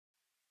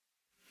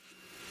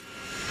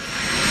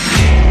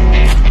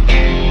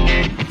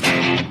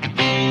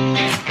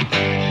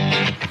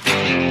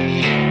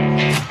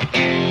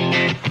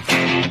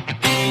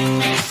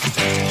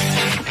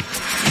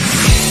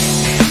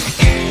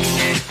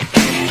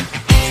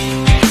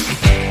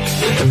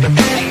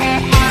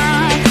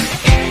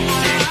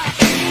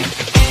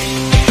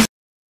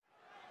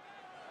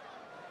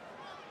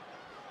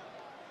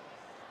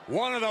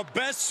the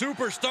best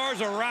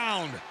superstars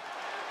around.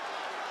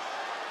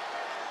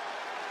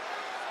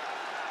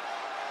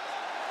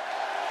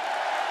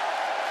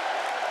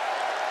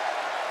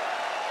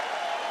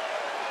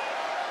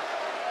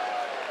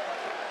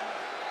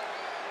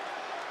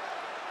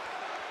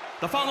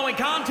 The following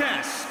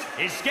contest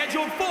is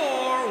scheduled for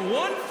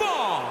one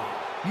fall.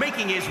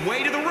 Making his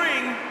way to the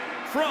ring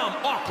from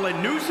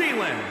Auckland, New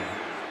Zealand,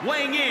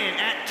 weighing in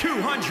at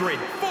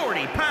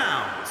 240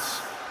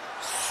 pounds,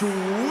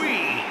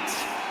 Sweet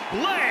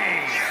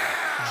Blade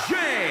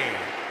J.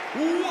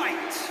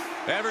 White.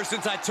 Ever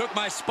since I took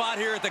my spot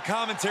here at the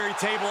commentary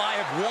table, I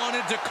have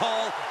wanted to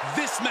call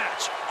this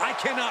match. I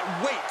cannot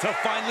wait to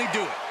finally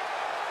do it.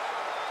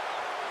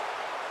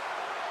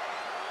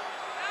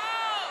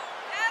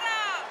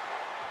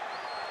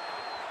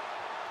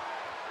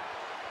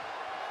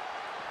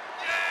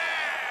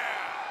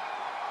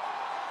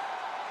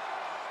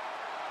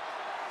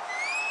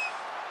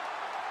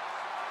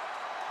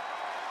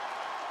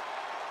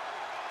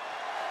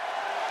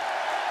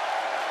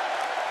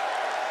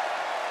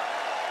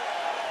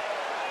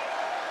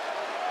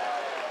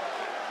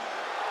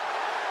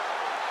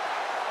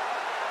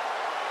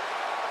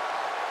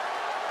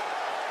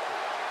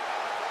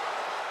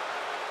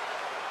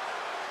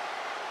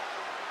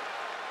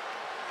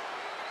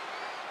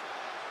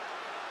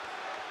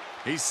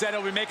 He said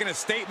he'll be making a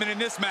statement in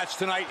this match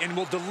tonight and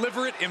will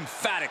deliver it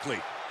emphatically.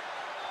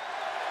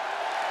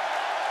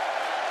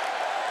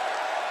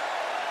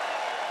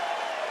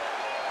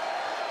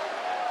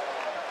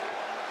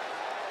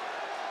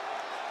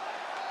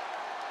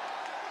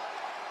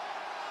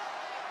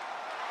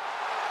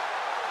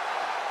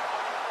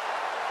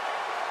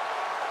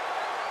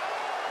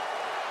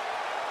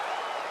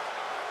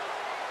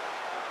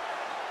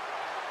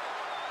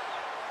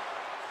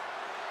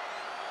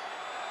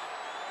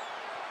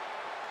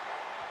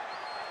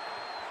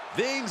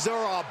 Things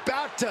are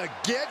about to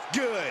get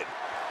good.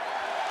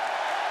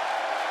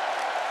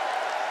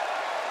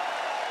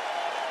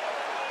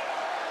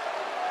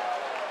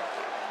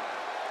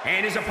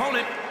 And his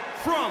opponent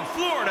from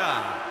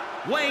Florida,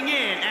 weighing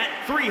in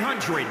at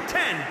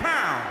 310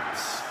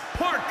 pounds,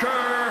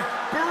 Parker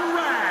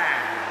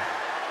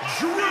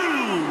Drew.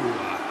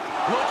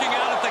 Looking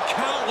out at the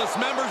countless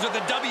members of the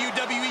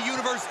WWE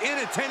Universe in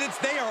attendance,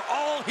 they are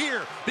all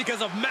here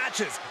because of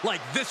matches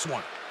like this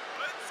one.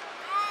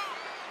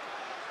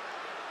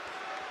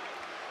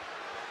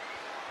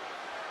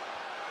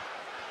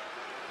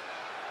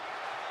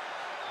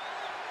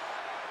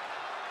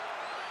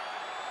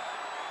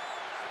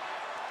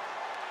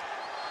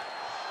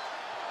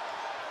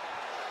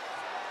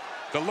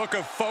 The look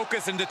of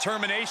focus and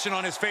determination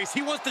on his face.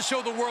 He wants to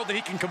show the world that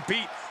he can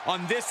compete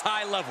on this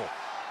high level.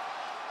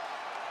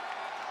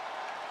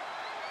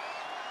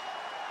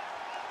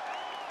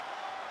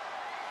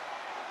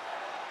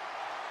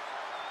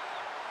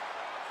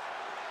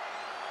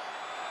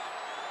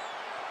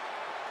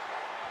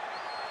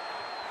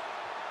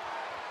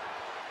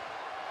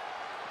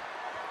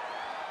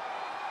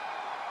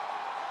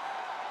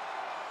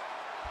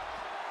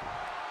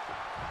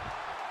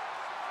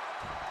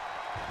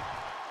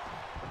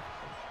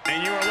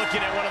 And you are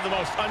looking at one of the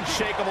most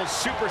unshakable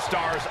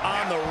superstars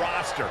on the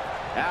roster.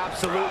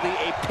 Absolutely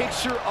a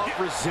picture of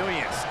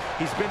resilience.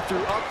 He's been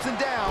through ups and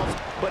downs,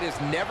 but has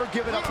never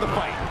given up the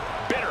fight.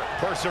 Bitter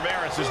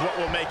perseverance is what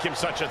will make him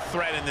such a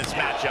threat in this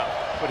matchup.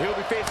 But he'll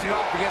be facing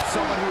off against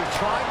someone who is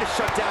trying to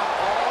shut down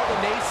all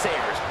the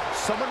naysayers.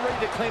 Someone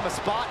ready to claim a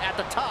spot at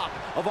the top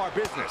of our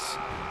business.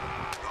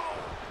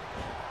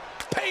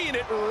 Paying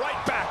it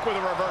right back with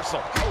a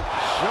reversal. Oh,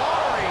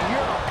 jarring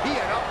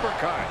European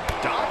uppercut.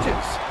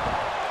 Dodges.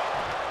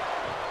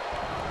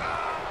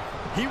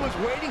 He was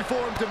waiting for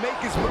him to make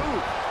his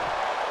move.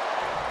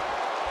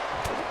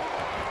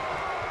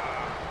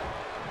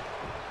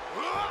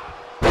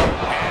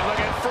 And look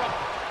in front.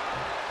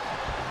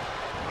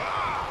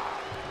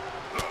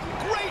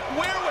 Great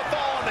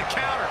wherewithal on the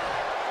counter.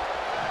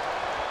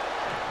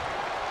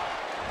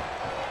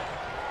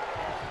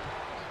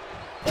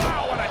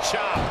 Wow, what a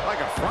chop. Like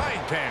a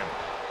frying pan.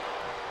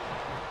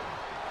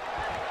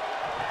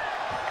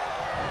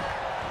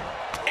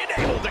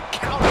 Able to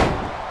counter.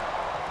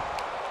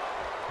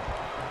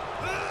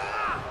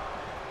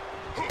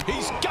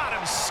 He's got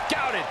him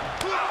scouted.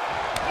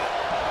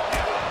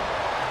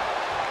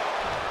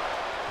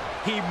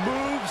 He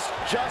moves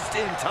just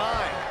in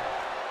time.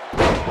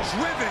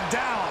 Driven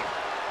down.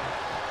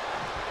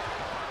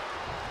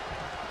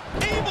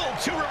 Able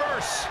to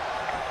reverse.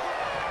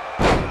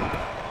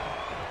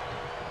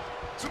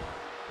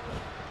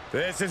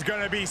 This is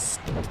going to be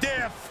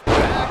stiff.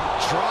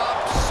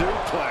 Backdrop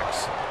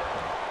suplex.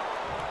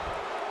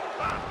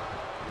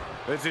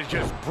 This is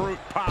just brute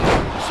power.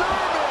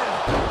 German!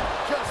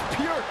 Just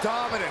pure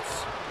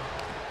dominance.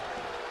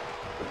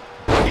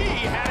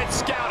 He had it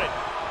scouted.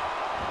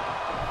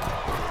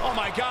 Oh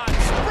my God.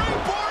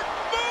 Springboard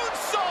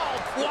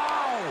moonsault.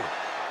 Wow.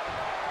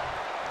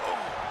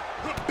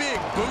 Big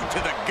boot to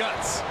the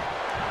guts.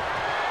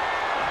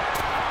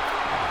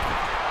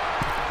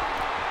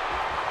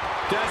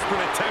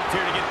 Desperate attempt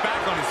here to get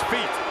back on his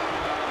feet.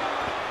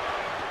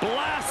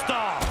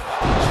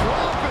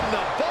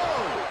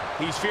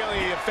 He's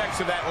feeling the effects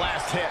of that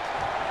last hit.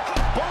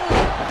 Boom!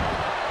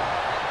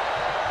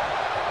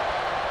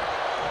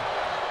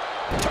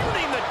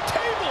 Turning the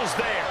tables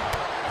there.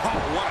 Oh,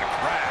 what a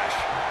crash.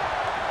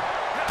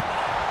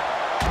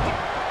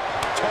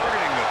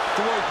 Targeting the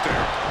throat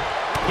there.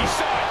 He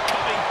saw it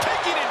coming,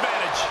 taking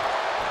advantage.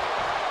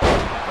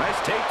 Nice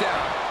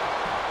takedown.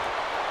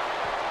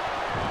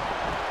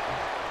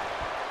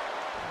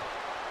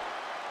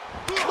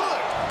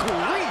 Good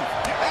grief.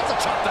 That's a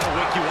chop that'll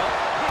wake you up.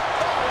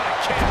 Oh, what a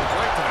kick.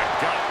 Right to the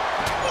gut.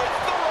 With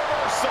the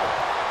reversal.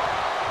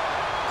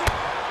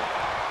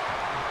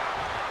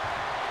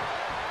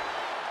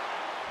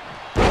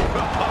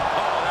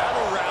 Oh,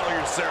 that'll rattle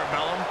your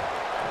cerebellum.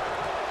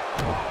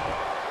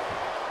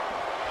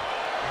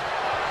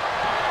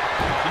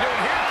 You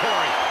doing here,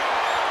 Corey?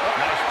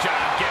 Nice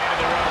job getting to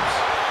the ropes.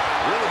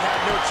 Really had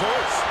no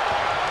choice.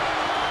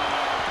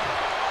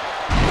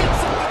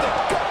 Hits him with a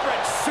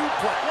gut-wrench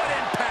suplex. What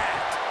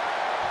impact!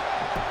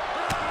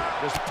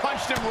 Just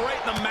punched him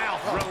right in the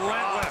mouth.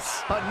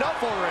 Relentless.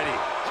 Enough already.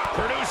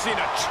 Producing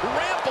a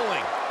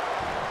trampling.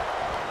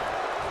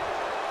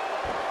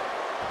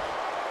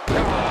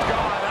 Oh,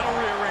 God, that'll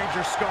rearrange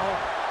your skull.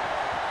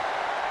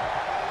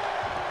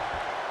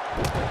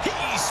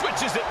 He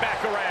switches it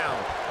back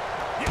around.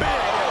 Big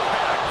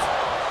impact.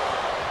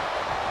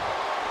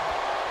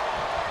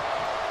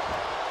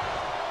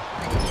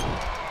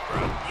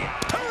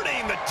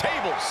 Turning the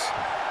tables.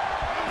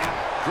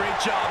 Great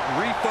job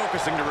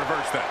refocusing to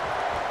reverse that.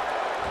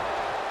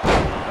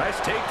 Nice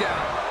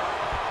takedown.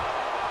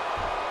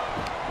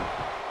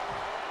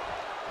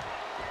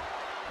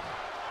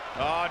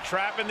 Oh,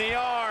 trapping the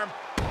arm.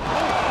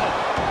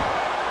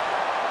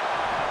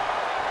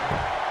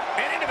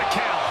 And into the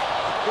count.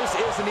 This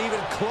isn't even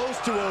close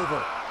to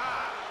over.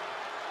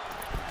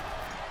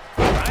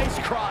 Nice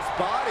cross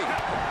body.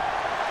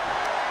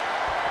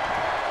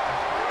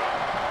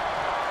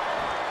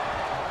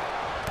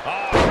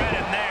 Oh, right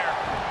in there.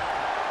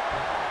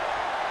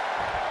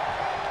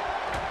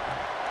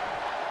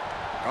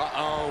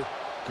 Uh-oh.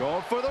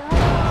 Going for the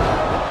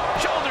run.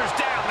 Shoulders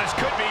down. This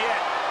could be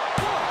it.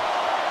 1,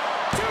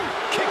 2.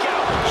 Kick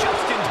out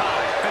just in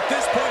time. At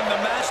this point in the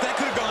match, that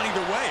could have gone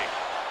either way.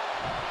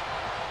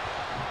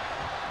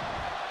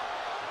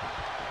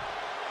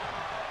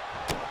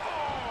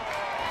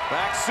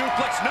 Back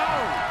suplex, no!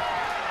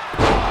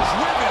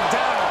 Driven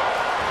down.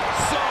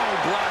 So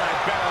glad I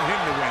bet on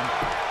him to win.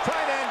 Try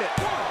to end it.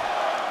 1,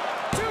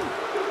 2.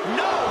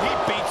 No, he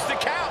beats the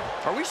count.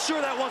 Are we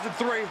sure that wasn't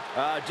 3?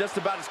 Just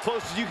about as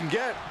close as you can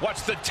get.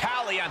 What's the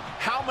tally on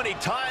how many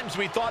times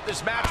we thought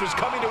this match was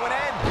coming to an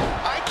end?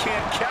 I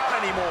can't count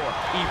anymore.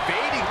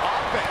 Evading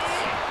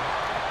offense.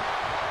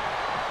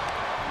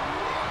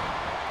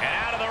 And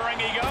out of the ring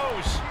he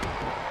goes.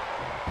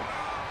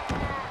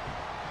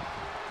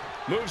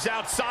 Moves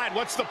outside.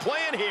 What's the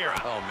plan here?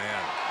 Oh,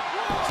 man.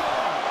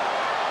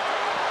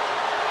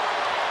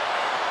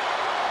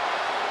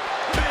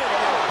 Big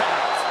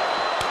impact.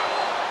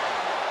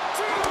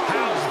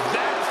 How's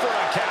that for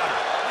a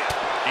counter?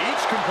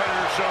 Each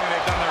competitor showing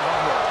they've done their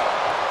homework.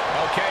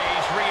 Okay,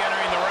 he's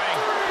re-entering the ring.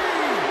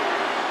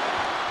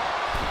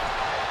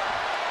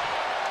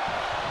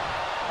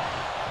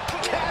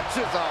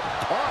 Catches a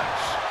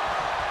punch.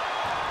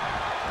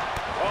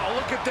 Oh,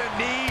 look at the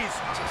knees.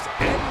 Just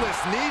endless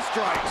knee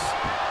strikes.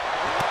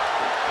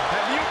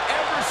 Have you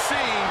ever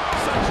seen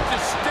such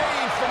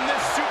disdain from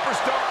this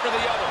superstar for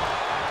the other?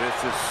 This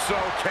is so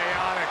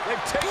chaotic.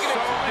 They've taken it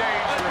So to a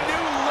dangerous.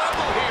 new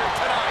level here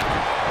tonight.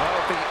 I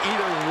don't think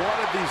either one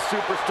of these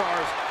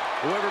superstars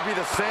will ever be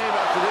the same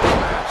after this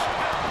match.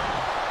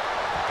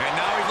 And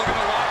now he's looking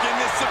to lock in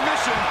this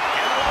submission.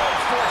 And the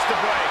rope's forced to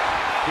break.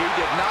 He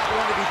did not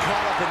want to be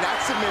caught up in that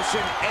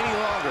submission any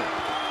longer.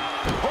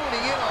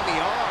 Honing in on the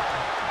arm.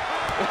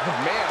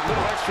 Man, a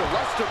little extra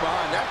luster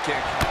behind that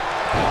kick.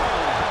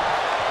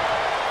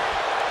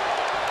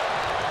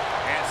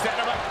 And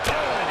setting him up.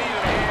 Knee to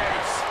the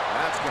face.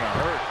 That's going to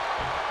hurt.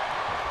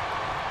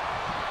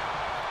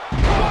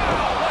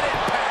 Wow, what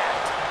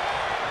impact.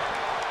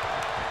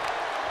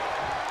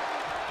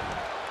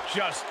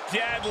 Just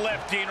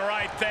deadlifting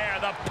right there.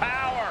 The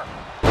power.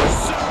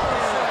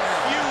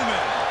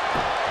 Superhuman.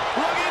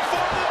 Looking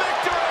for the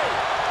victory.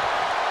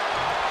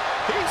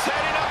 He's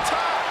heading up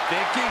top.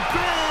 Thinking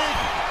big.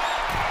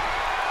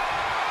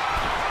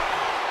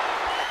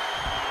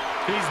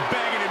 He's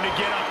begging him to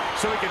get up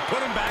so he can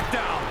put him back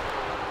down.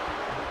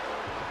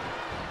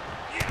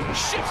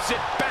 Shifts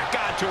it back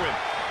onto him.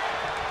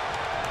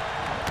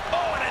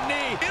 Oh, and a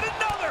knee. And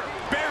another.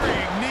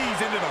 Burying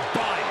knees into the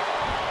body.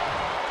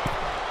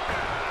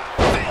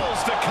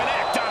 Fails to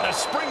connect on the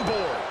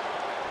springboard.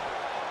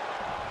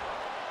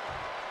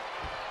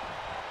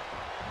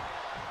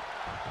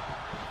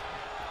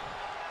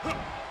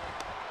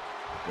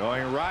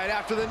 Going right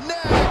after the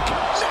neck.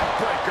 Neck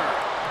breaker.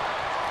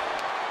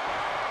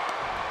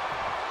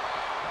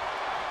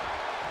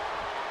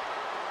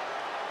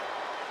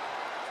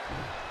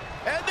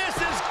 And this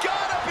has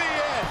got to be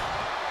it.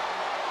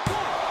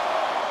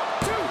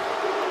 1, 2.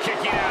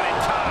 Kicking out in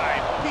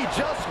time. He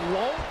just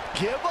won't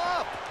give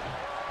up.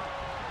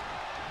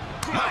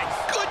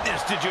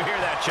 Goodness, did you hear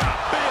that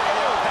chop? Big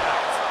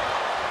impact.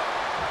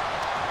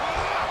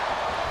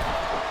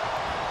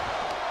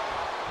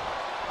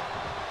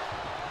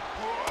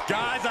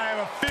 Guys, I have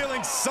a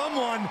feeling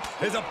someone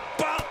is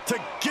about to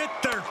get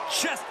their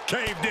chest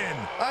caved in.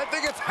 I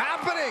think it's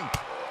happening.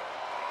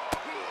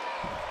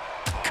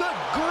 Good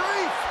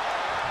grief.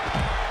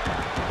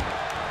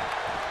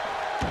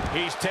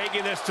 He's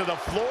taking this to the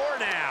floor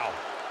now.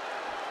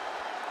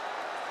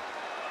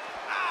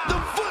 The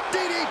foot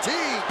DDT.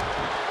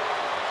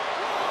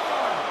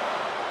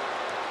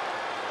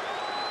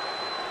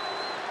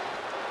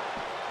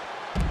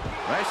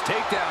 Nice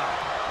takedown.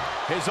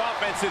 His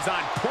offense is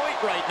on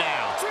point right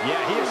now.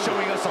 Yeah, he is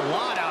showing us a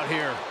lot out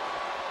here.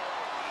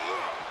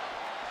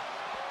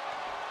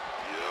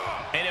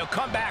 And he'll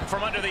come back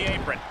from under the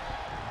apron.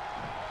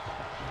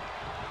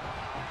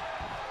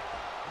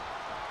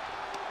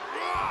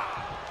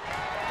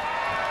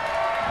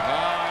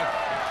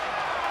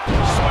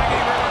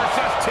 Swinging reverse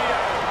STO.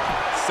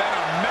 Sent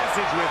a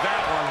message with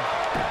that one.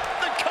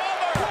 The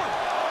cover.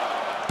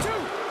 1, 2.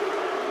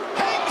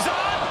 Hangs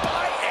on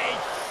by a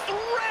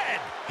thread.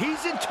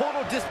 He's in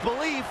total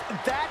disbelief.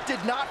 That did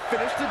not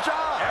finish the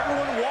job.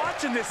 Everyone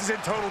watching this is in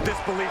total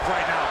disbelief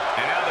right now.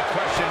 And now the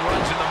question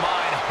runs in the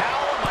mind, how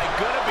am I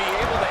going to be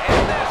able to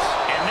end this?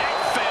 And that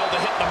failed to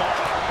hit the mark.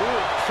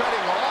 Ooh,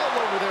 treading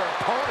all over their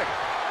opponent.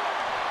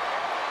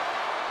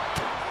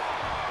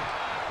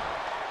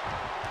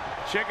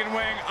 Chicken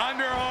wing,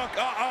 underhook,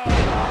 half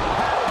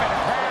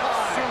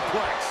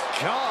suplex.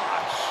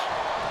 Gosh.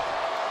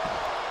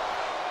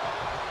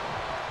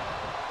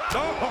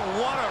 Oh,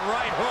 what a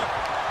right hook.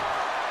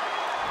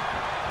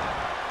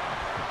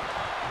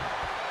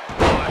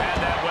 Oh, I had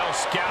that well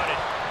scouted.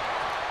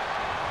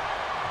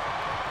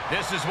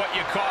 This is what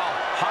you call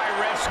high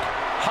risk,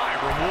 high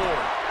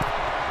reward.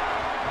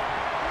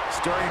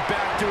 Stirring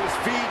back to his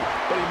feet,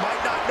 but he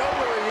might not know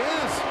where he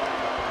is.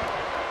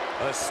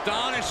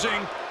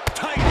 Astonishing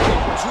tight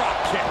drop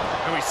kick.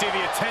 And we see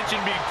the attention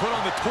being put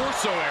on the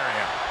torso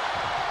area.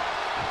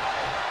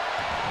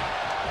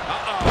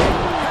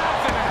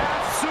 Half and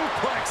half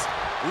suplex.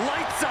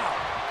 Lights out.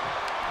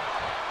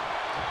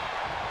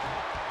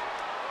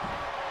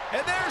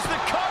 And there's the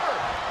cover.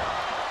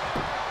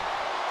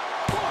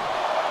 1,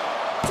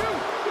 2.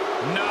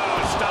 No,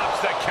 stops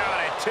the count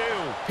at 2.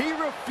 He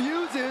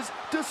refuses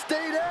to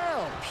stay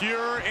down.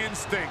 Pure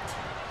instinct.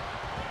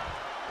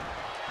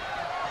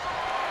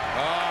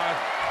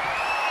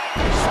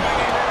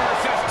 Swinging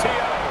reverse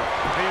STO.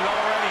 He's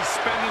already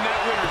spending that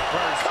winner's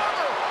purse.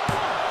 Cover.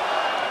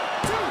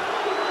 1, 2,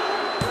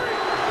 3.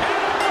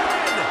 And a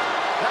win.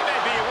 That may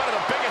be one of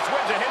the biggest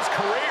wins of his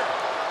career.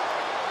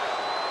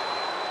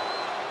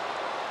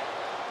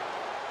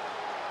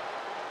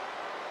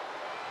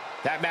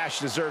 That match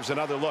deserves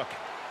another look.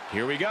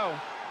 Here we go.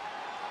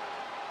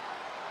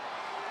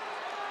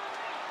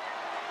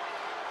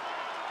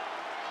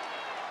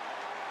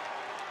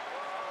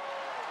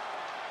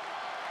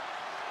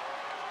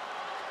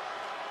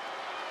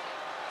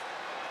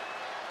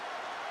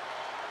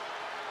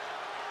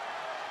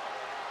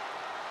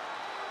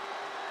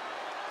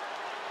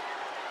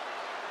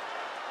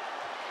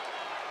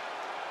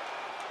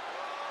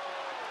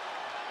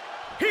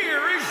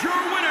 Here is your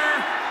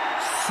winner,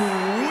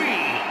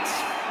 Sweet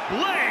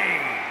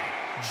Blade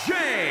J.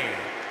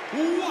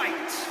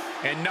 White.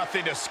 And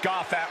nothing to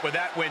scoff at with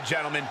that win,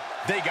 gentlemen.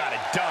 They got it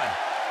done.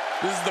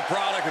 This is the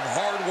product of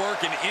hard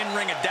work and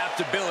in-ring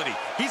adaptability.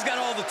 He's got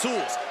all the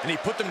tools, and he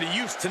put them to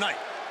use tonight.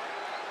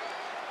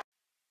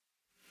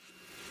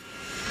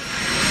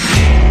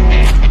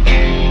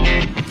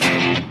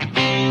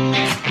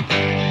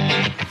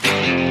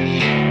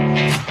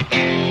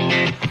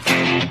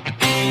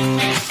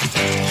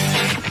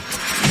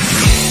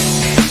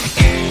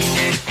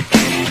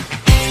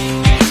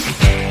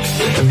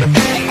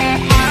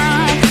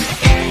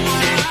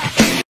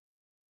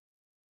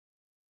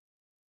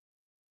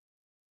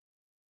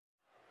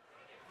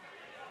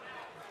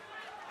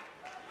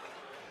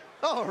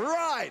 All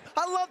right.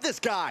 I love this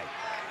guy.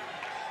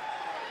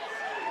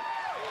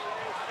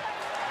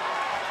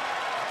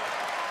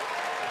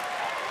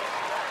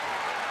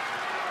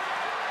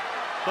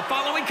 The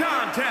following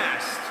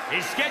contest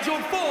is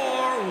scheduled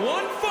for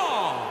one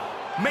fall.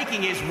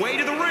 Making his way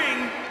to the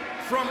ring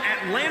from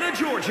Atlanta,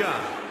 Georgia,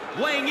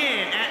 weighing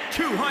in at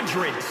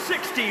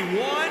 261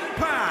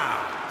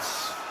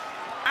 pounds,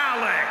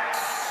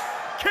 Alex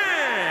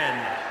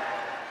Kane.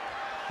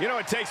 You know,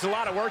 it takes a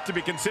lot of work to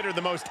be considered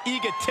the most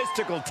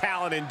egotistical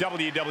talent in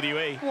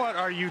WWE. What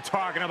are you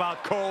talking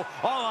about, Cole?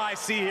 All I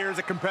see here is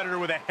a competitor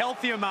with a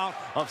healthy amount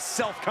of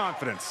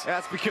self-confidence.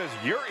 That's because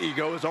your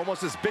ego is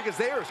almost as big as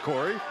theirs,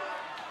 Corey.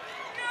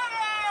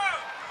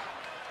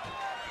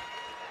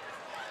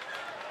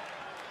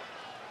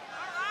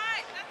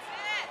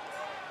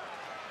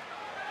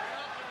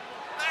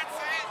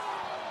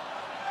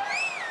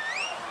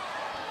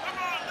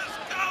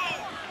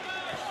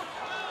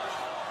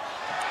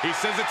 He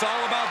says it's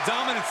all about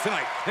dominance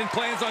tonight and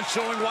plans on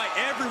showing why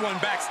everyone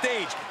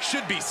backstage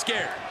should be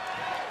scared.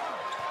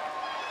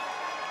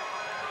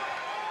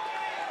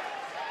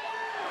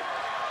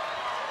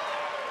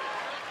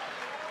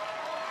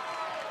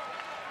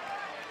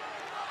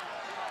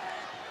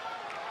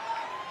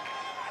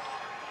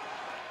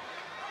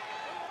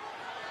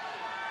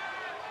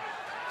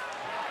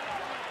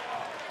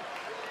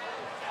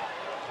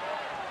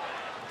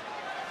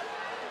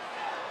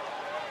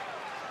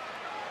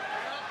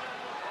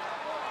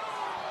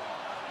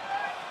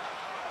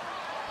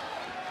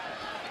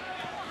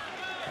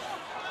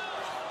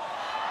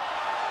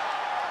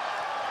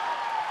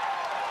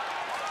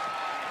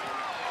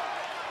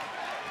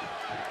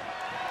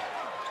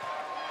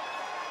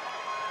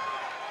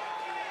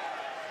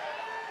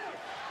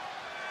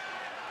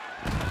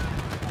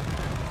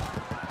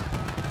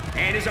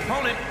 And his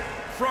opponent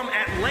from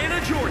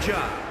Atlanta,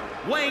 Georgia,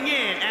 weighing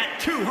in at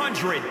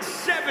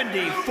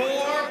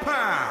 274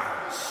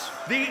 pounds,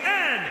 the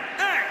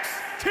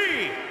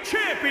NXT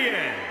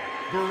Champion,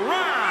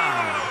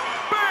 Bron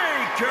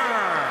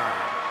Baker.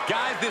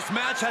 Guys, this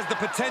match has the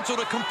potential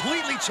to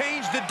completely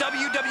change the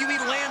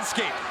WWE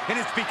landscape, and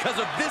it's because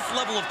of this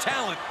level of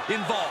talent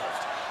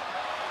involved.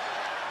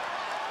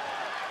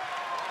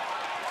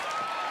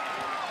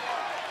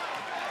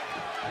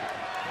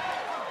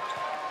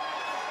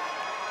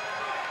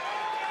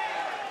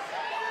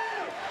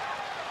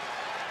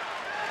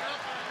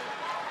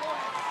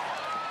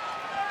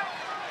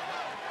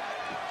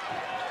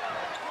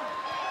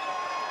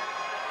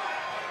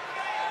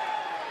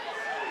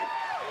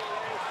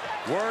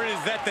 Word is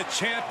that the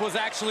champ was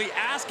actually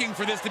asking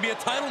for this to be a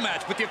title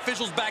match, but the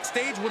officials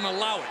backstage wouldn't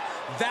allow it.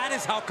 That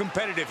is how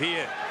competitive he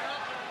is.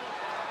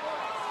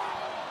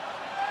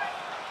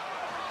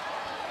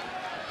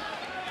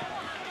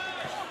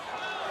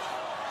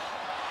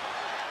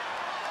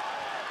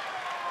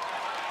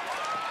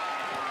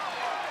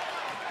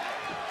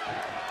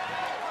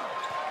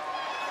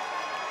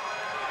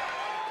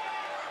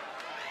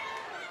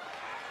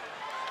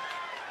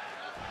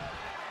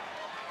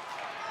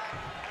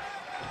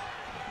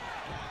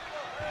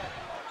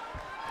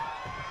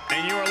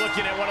 And you are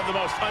looking at one of the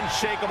most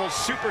unshakable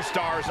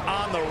superstars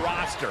on the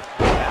roster.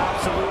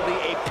 Absolutely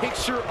a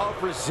picture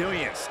of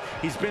resilience.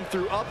 He's been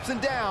through ups and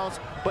downs,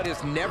 but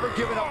has never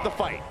given up the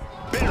fight.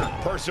 Bitter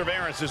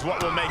perseverance is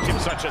what will make him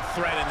such a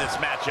threat in this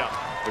matchup.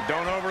 But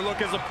don't overlook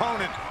his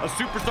opponent, a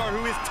superstar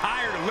who is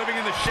tired of living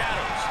in the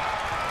shadows.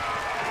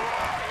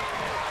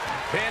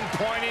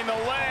 Pinpointing the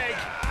leg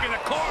in the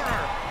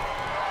corner.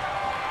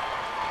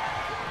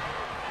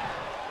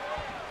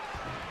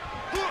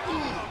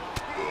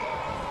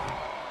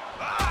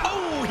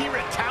 Oh, he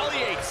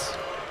retaliates.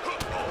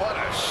 What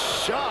a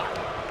shot.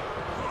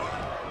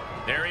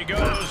 There he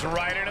goes,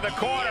 right into the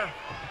corner.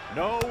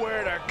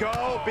 Nowhere to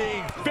go,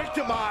 being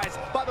victimized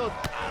by the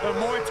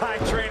Muay Thai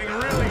training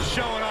really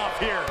showing off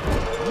here.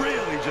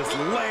 Really just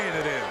laying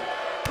it in.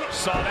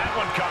 Saw that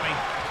one coming.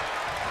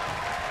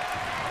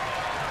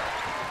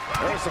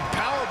 There's some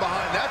power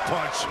behind that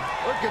punch.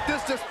 Look at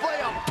this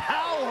display of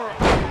power.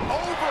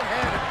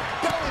 Overhead,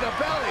 belly to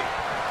belly.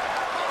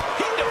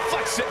 He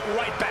deflects it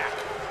right back.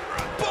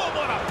 Boom,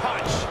 what a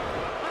punch.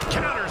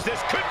 Counters,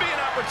 this could be an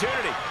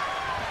opportunity.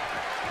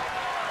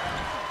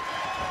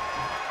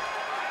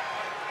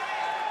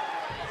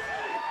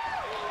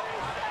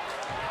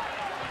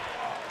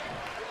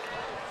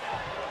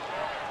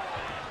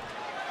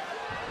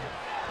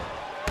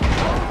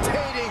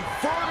 Rotating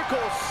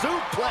vertical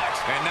suplex.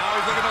 And now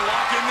he's looking to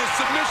lock in this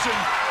submission.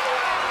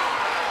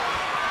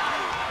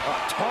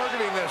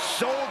 Targeting the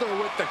shoulder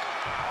with the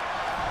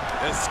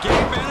Escape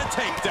and a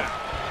takedown.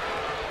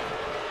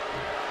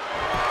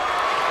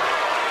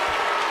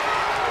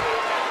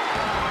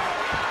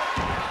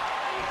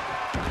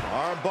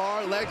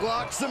 Armbar, leg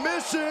lock,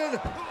 submission.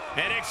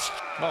 And it's,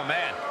 oh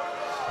man,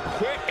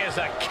 quick as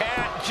a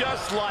cat,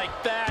 just like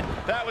that.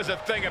 That was a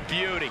thing of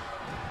beauty.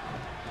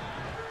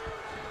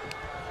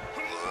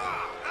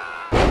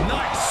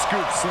 Nice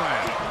scoop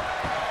slam.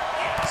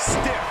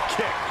 Stiff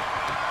kick.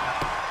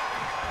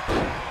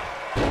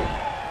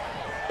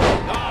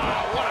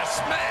 Ah, what a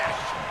smash.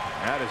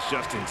 That is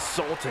just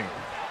insulting.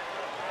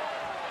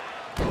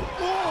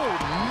 Oh,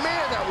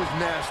 man, that was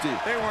nasty.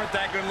 They weren't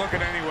that good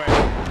looking anyway.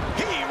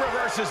 He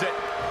reverses it.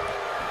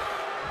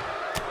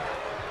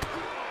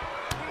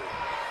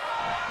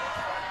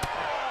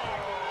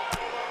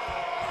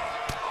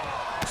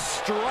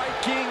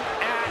 Striking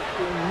at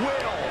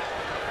will.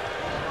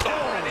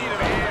 Oh, knee to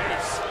the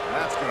ears.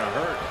 That's going to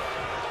hurt.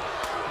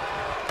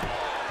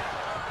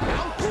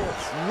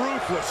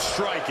 Ruthless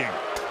striking.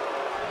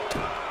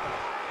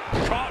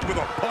 Caught with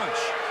a punch.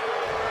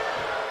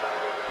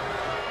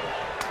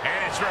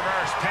 And it's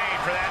reverse pain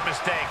for that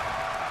mistake.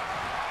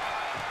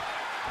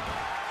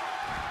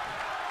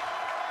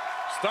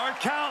 Start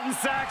counting,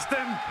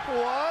 Saxton.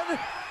 1,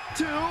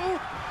 2,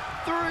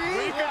 3.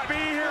 We could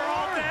be here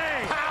all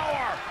day.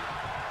 Power.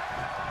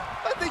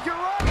 I think you're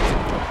right.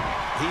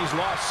 He's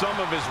lost some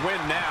of his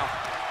wind now.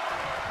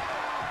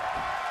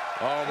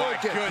 Oh, my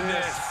Look at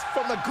goodness. this.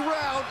 From the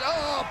ground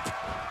up.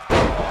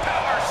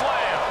 Power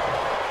slam.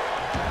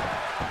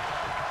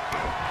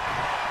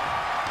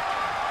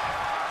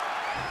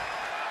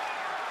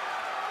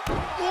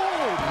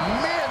 Oh,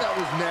 man, that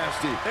was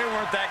nasty. They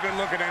weren't that good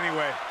looking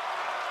anyway.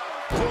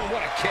 Boom,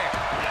 what a kick.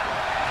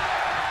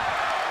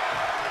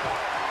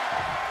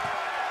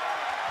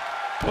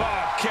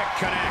 Oh, kick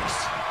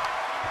connects.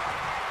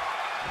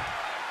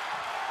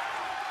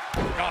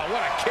 Oh, what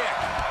a kick.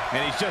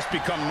 And he's just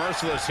become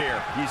merciless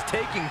here. He's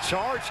taking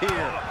charge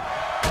here.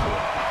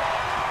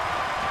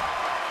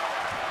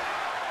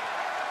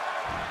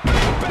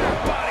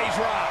 Back body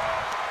drop.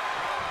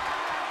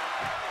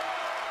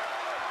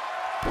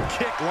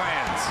 Kick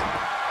lands.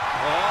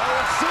 Oh,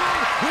 soon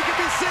we could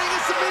be seeing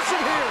a submission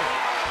here.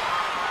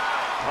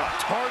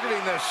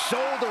 Targeting the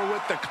shoulder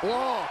with the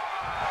claw.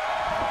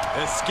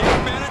 Escape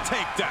and a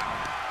takedown.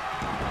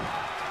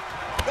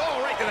 Oh,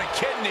 right to the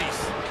kidneys.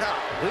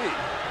 Golly.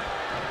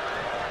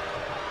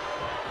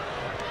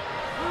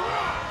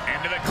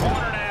 Into the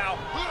corner now.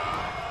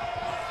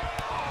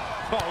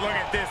 Oh, look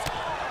at this.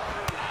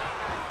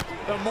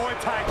 The Muay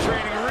Thai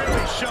training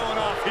really showing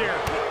off here.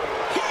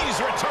 He's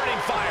returning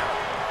fire.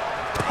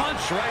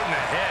 Punch right in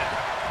the head.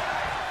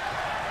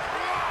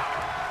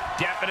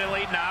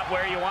 Definitely not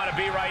where you want to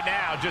be right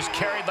now. Just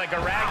carried like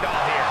a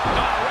ragdoll here.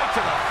 Oh, right to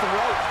the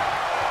throat.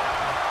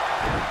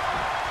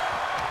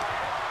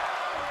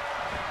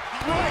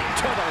 Right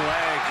to the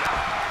leg.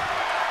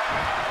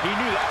 He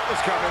knew that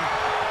was coming.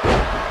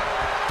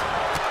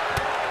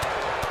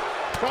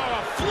 Oh,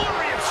 a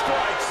flurry of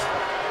strikes.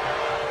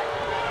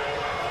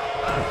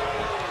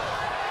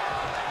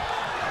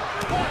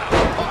 What a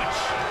punch.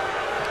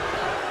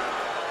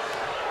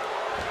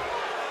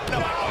 No,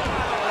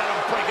 let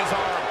him break his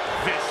arm.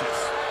 Vicious.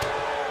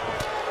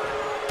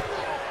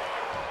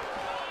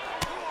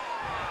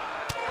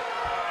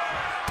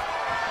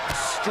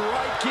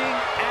 Striking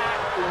at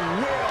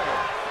will.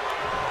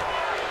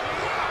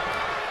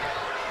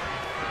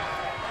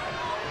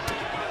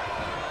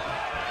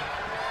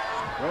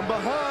 From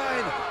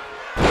behind.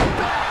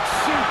 Back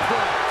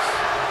suplex.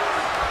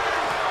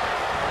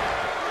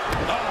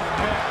 Oh,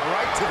 man,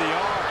 right to the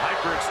arm.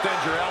 Hyperextend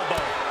your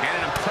elbow. And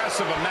an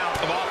impressive amount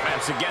of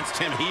offense against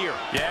him here.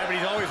 Yeah, but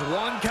he's always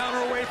one counter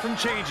away from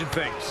changing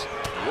things.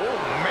 Oh,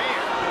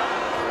 man.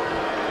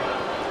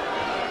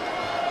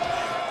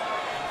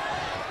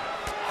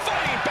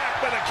 Fighting back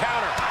with a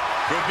counter.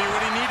 Could be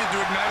what he needed to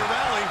ignite a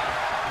rally.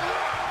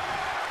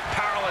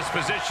 Powerless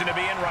position to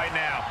be in right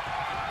now.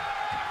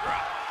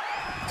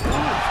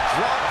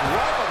 Drop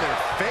right on their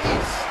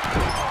face.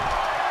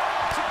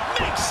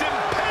 Makes him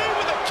pay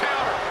with a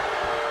counter.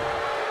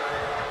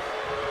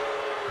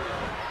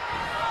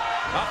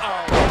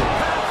 Uh-oh.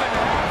 Half and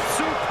half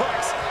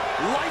suplex.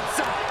 Lights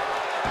out.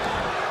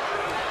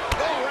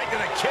 Oh, right to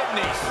the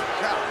kidneys.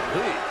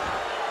 Golly.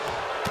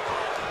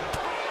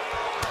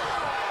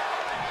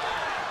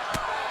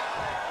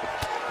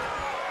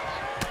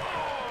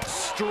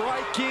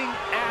 Striking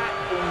at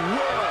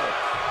will.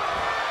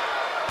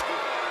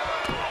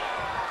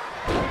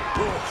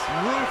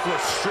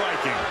 Ruthless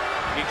striking.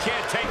 You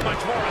can't take much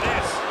more of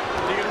this.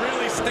 He can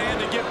really stand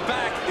to get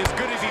back as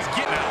good as he's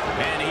getting out.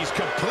 And he's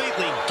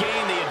completely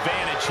gained the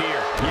advantage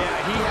here. Yeah,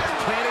 he has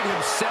planted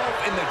himself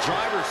in the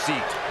driver's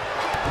seat.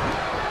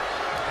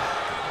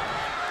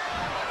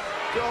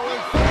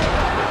 Going forward.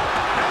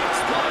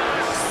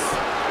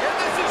 And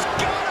this has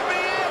got to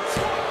be it.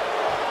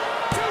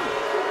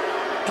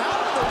 How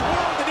in the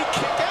world did he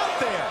kick out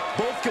there?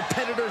 Both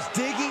competitors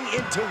digging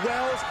into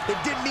wells they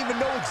didn't even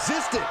know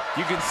existed.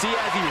 You can see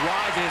as he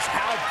rises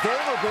how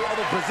vulnerable of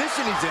a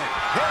position he's in.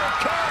 Here it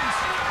comes.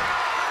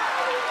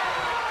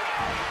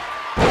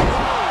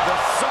 Oh, the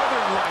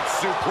Southern Light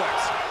suplex.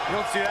 You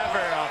don't see that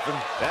very often.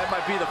 That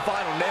might be the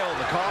final nail in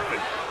the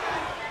coffin.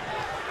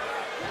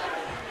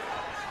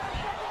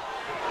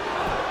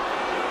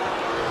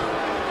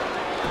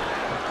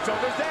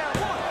 Shoulders down.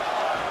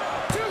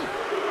 1, 2.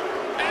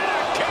 And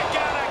a kick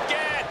out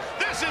again.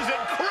 This is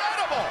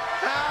incredible.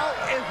 How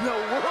in the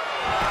world?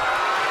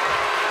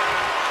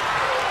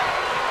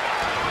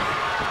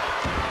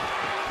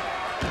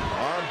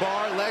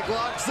 Armbar, leg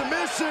lock,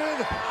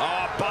 submission.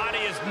 Oh,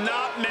 body is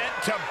not meant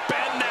to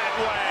bend that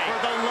way.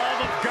 For the love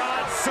of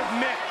God,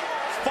 submit.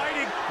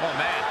 Fighting. Oh,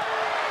 man.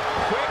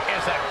 Quick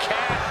as a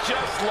cat,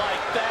 just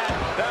like that.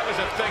 That was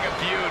a thing of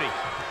beauty.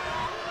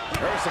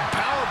 There was some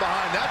power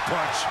behind that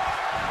punch.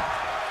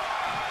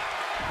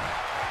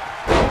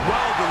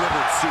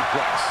 Well-delivered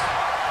suplex.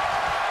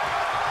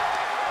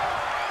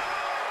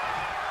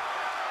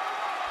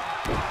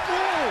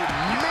 Oh,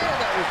 man,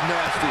 that was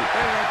nasty.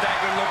 They weren't that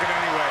good looking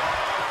anyway.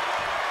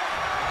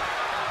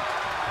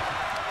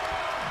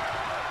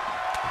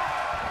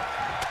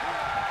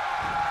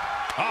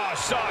 Oh,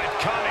 saw it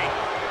coming.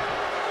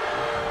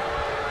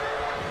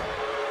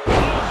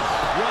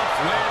 Rough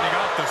landing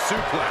off the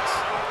suplex.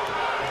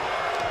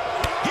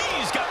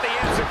 He's got the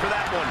answer for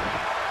that one.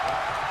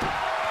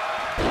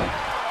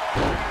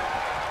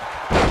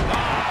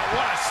 Oh,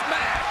 what a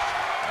smash.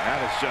 That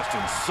is just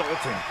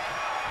insulting.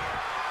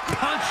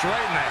 Punch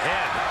right in the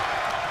head.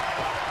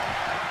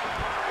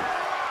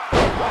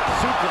 What a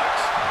suplex.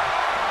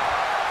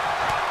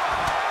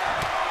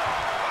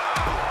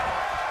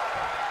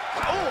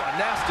 Oh, a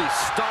nasty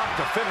stomp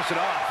to finish it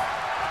off.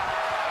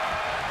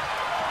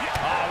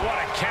 Oh, what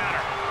a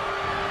counter.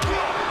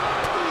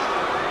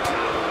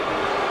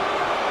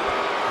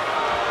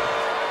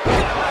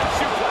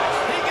 Suplex.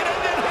 He can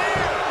end it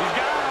here. He's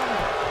got him.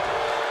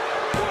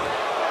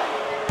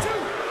 1,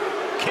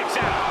 2. Kicks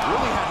out.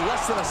 Really had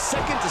less than a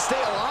second to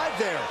stay alive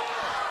there.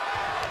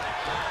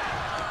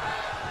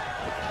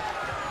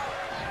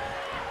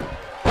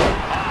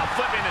 Oh,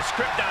 flipping the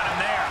script on him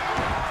there.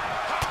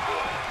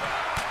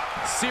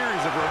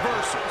 Series of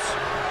reversals.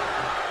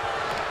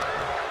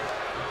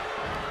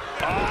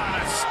 Oh,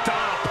 and a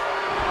stomp.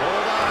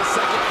 Hold on a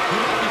second. He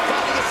might be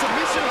finding a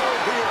submission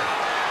hold here.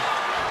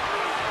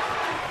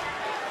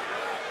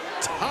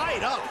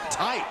 Tied up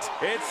tight.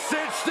 It's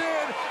cinched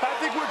in. I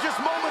think we're just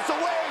moments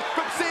away from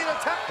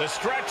The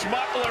stretch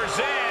muffler's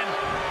in.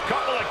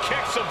 Couple of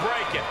kicks will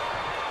break it.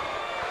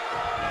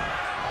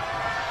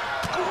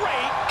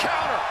 Great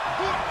counter.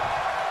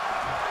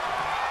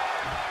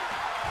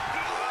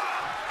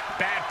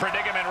 Bad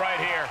predicament right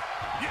here.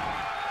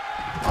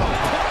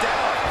 Put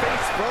down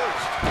face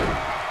first.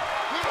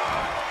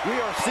 We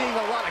are seeing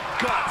a lot of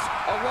guts,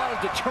 a lot of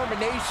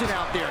determination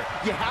out there.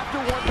 You have to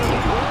wonder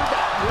where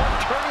that one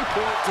turning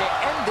point to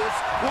end this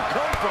will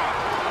come from.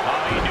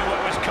 Oh, he knew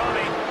what was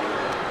coming.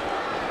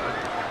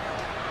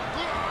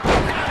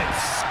 Got it,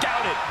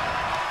 scouted.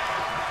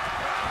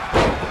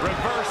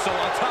 Reversal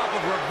on top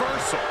of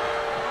reversal.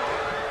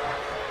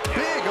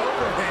 Big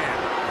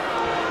overhand.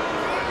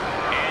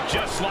 And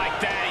just like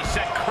that, he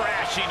sent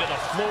crashing to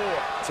the floor.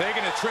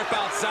 Taking a trip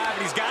outside,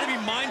 but he's got to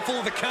be mindful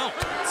of the count.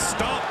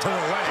 Stomp to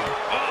the leg.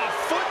 Oh,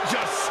 foot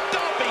just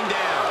stomping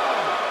down.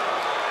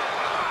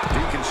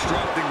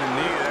 Deconstructing the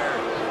knee there.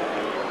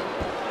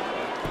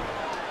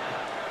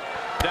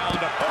 Down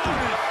to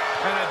boom.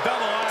 And a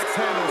double axe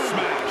handle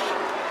smash.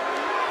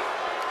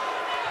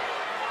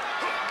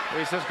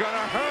 This is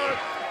gonna hurt.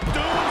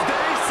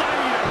 Doomsday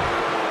Savior.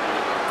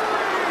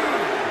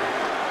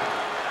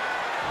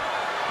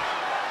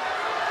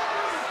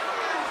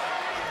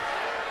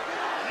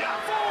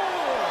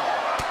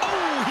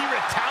 Oh, he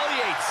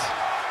retaliates.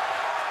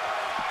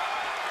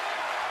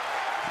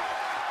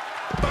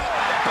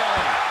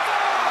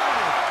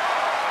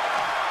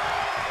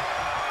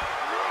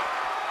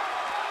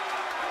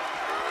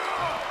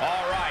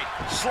 All right,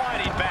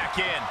 sliding back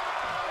in.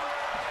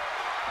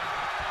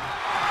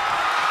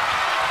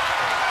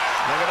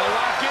 They're gonna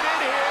lock it in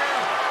here.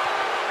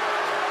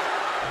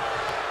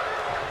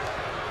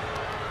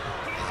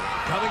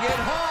 Coming in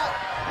hot.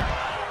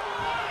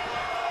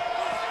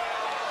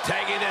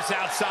 Taking this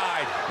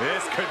outside.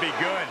 This could be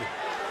good.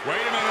 Wait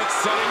a minute,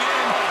 setting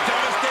in.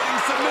 Devastating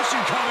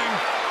submission coming.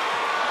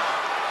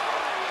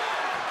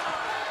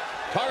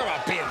 Talk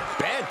about being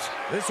bent.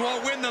 This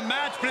won't win the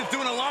match, but it's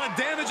doing a lot of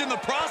damage in the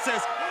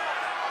process.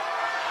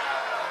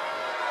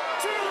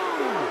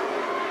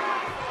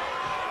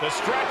 The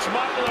stretch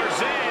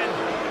muffler's in.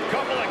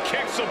 Couple of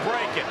kicks will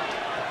break it.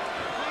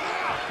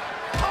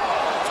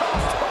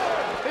 Tossed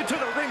hard into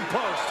the ring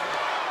post.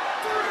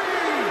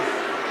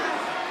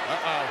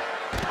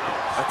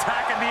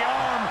 Attacking the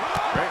arm.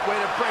 Great way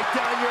to break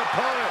down your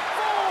opponent.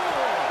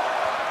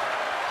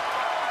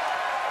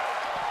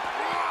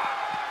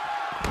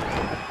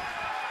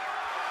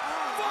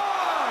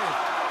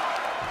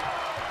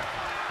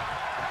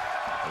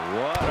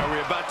 What are we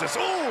about to...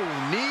 Oh,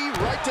 knee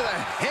right to the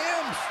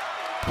hams.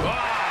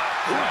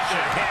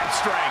 Russian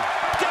hamstring.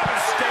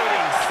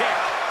 Devastating kick.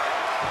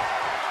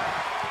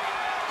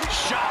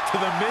 Shot to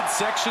the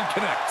midsection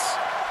connects.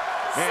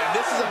 Man,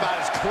 this is about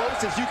as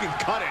close as you can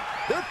cut it.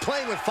 They're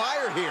playing with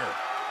fire here.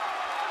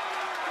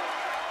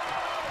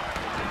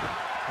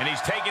 And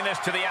he's taking this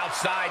to the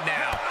outside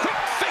now. Quick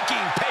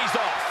thinking pays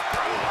off.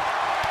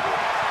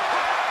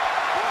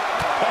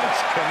 Punch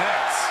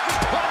connects.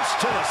 Punch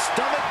to the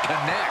stomach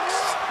connects.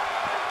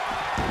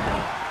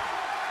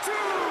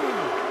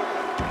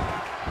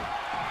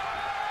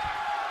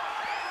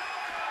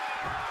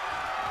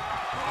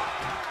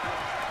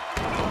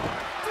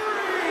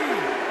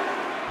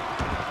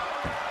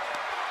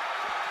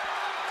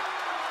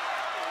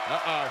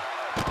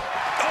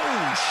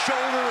 Oh,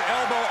 shoulder,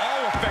 elbow,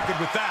 all affected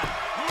with that.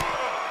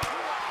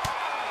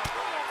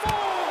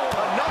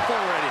 Enough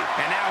already.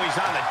 And now he's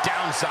on the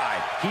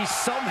downside. He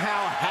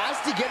somehow has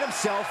to get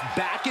himself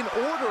back in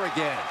order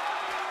again.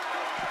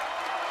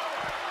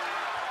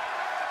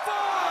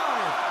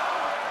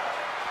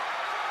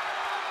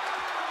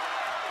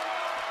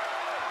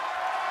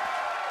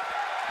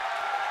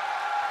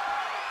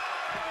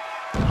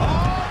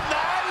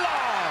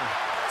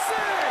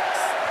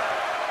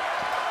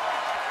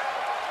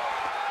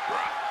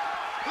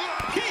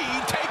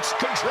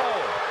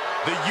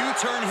 The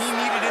U-turn he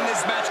needed in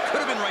this match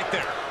could have been right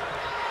there.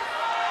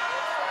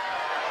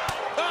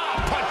 Oh,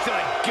 punch to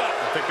the gut.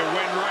 Took the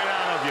wind right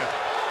out of you.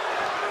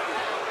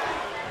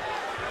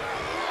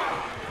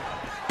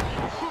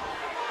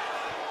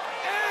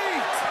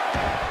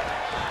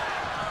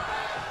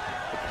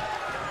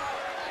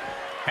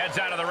 Heads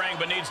out of the ring,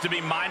 but needs to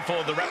be mindful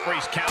of the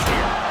referee's count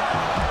here.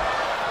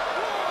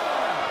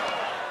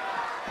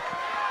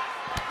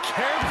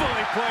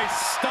 Carefully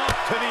placed stomp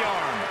to the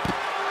arm.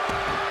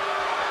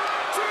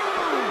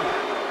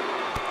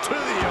 To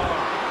the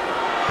arm.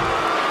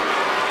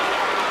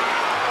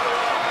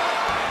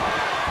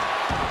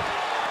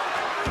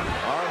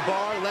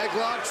 Armbar, leg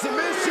lock,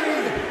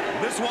 submission.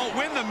 This won't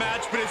win the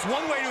match, but it's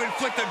one way to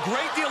inflict a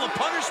great deal of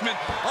punishment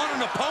on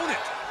an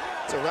opponent.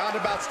 It's a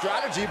roundabout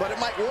strategy, but it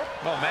might work.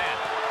 Oh, man.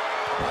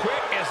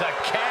 Quick as a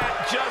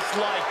cat, just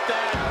like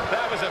that.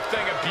 That was a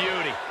thing of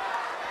beauty.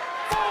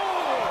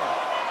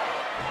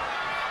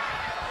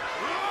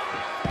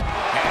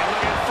 And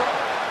look in front.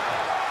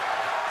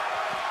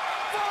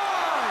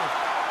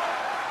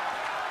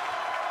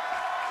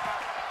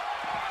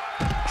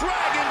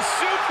 Dragon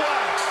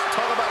suplex.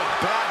 Talk about a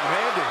bad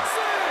landing.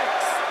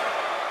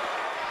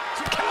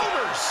 6.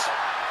 Counters.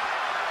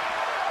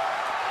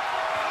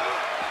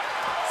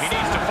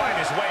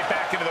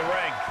 back into the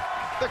ring.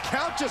 The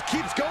count just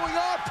keeps going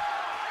up.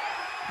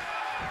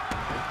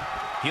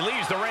 He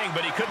leaves the ring,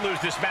 but he could lose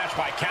this match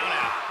by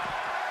countout.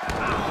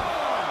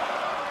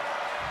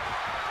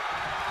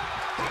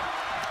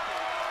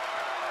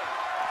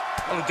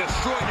 It'll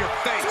destroy your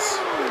face.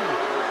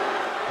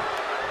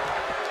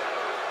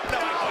 No,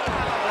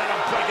 let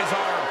him break his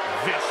arm.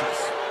 Vicious.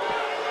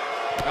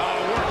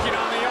 Oh, working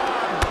on the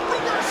arm.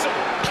 Reversal.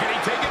 Can he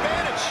take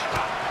advantage?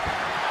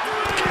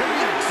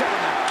 Kane's on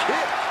the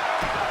kick.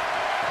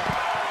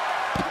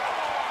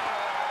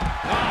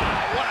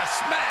 What a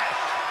smash.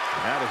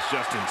 That is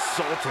just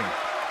insulting.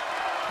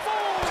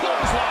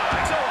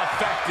 Clothesline. So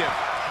effective.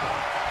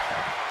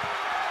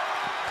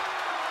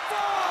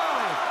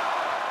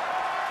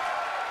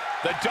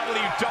 The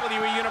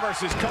WWE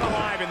Universe has come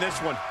alive in this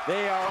one.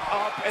 They are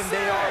up and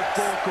they are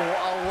vocal.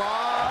 A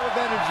lot of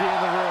energy in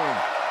the room.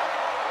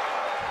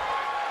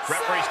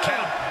 Referee's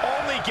count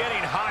only getting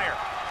higher.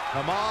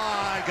 Come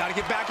on, gotta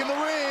get back in the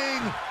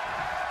ring.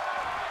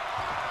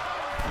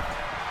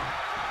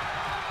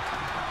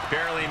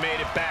 Barely made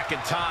it back in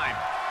time.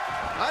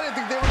 I didn't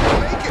think they were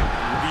gonna make it.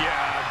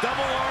 Yeah,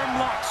 double arm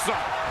lock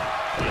son.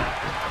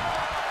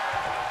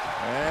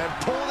 And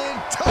pulled in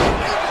tight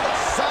into the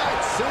side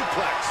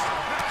suplex.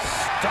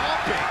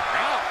 Stomping.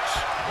 Ouch.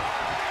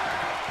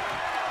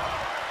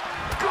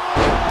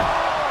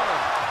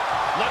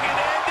 Looking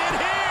to end it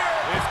here.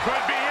 This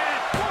could be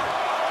it. 1,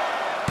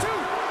 2.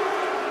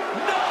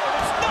 No,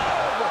 it's not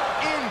over.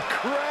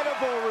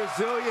 Incredible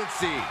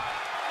resiliency.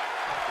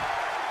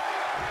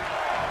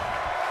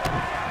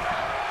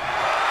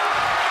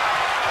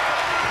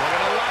 We're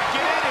going to lock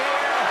it in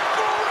here.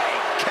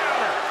 Great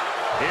counter.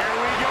 Here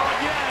we go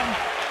again.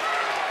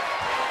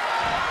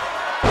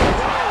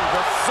 Whoa,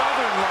 the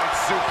Southern Light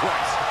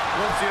suplex.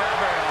 Won't see that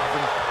very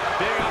often.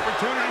 Big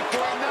opportunity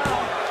for him now.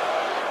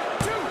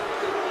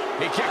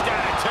 He kicked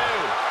out at 2.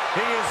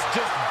 He is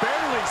just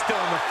barely still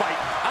in the fight.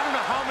 I don't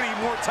know how many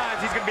more times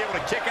he's going to be able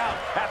to kick out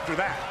after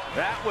that.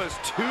 That was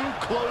too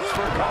close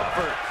for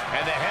comfort.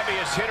 And the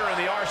heaviest hitter in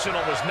the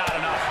arsenal was not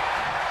enough.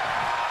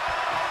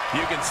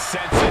 You can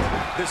sense it.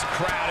 This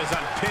crowd is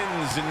on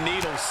pins and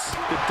needles.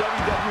 The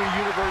WWE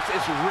Universe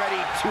is ready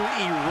to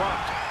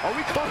erupt. Are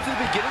we close to the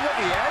beginning of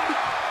the end?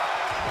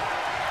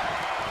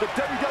 The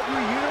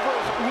WWE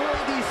Universe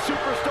luring these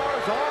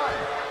superstars on.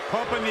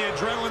 Pumping the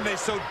adrenaline they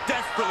so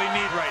desperately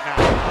need right now.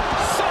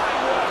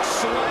 Sidewalk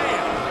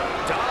slam.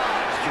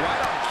 Dodged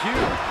right on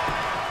cue.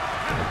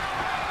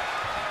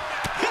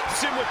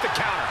 Hits him with the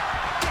counter.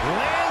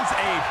 Lands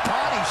a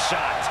body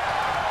shot.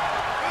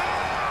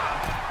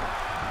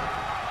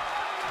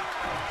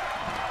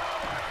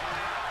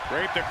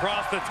 Draped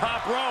across the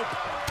top rope.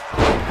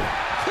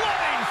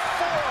 Flying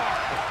forearm.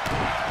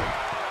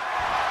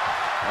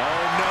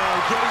 Oh no,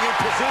 getting in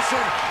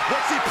position.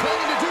 What's he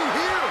planning to do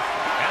here?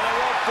 And the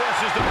rope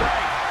forces the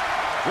break.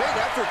 Great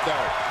effort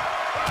though.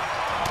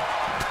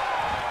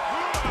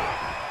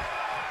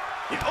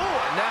 Oh,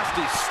 a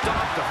nasty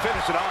stop to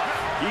finish it off.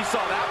 He saw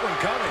that one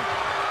coming.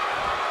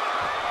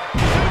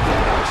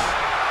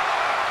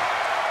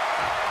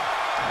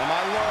 Oh my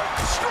Lord,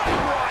 strike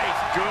right.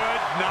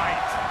 Good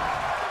night.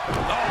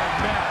 Oh,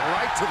 man,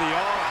 right to the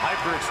arm.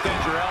 Hyperextend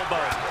your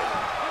elbow.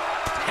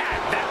 Had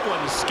that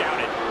one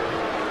scouted.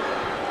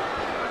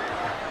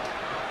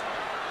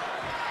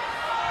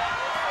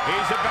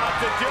 He's about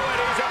to do it.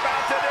 He's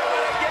about to do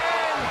it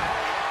again.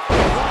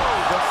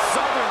 Whoa, the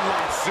Southern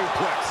Light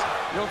suplex.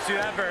 You don't see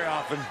that very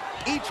often.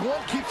 Each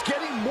one keeps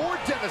getting more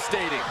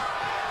devastating.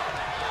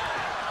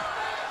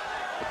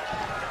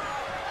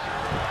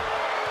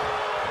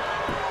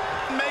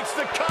 Makes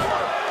the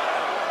cover.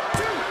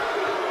 2,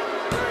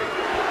 3.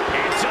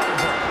 It's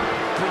over.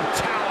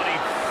 Brutality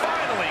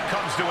finally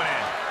comes to an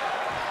end.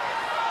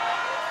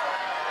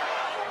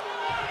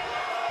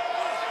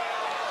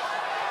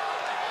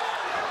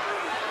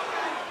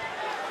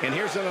 And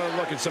here's another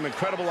look at some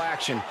incredible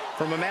action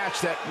from a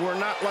match that we're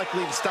not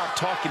likely to stop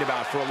talking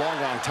about for a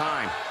long, long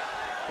time.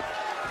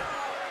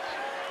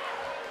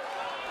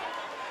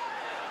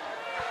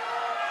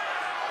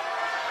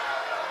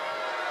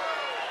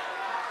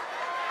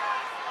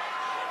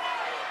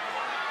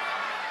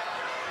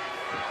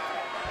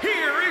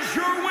 Here is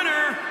your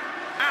winner,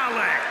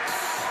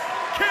 Alex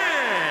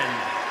Kane.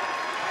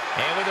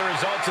 And with the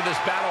results of this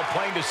battle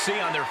plain to see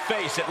on their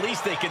face, at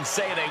least they can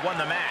say they won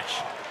the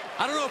match.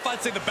 I don't know if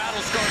I'd say the battle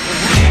scarred.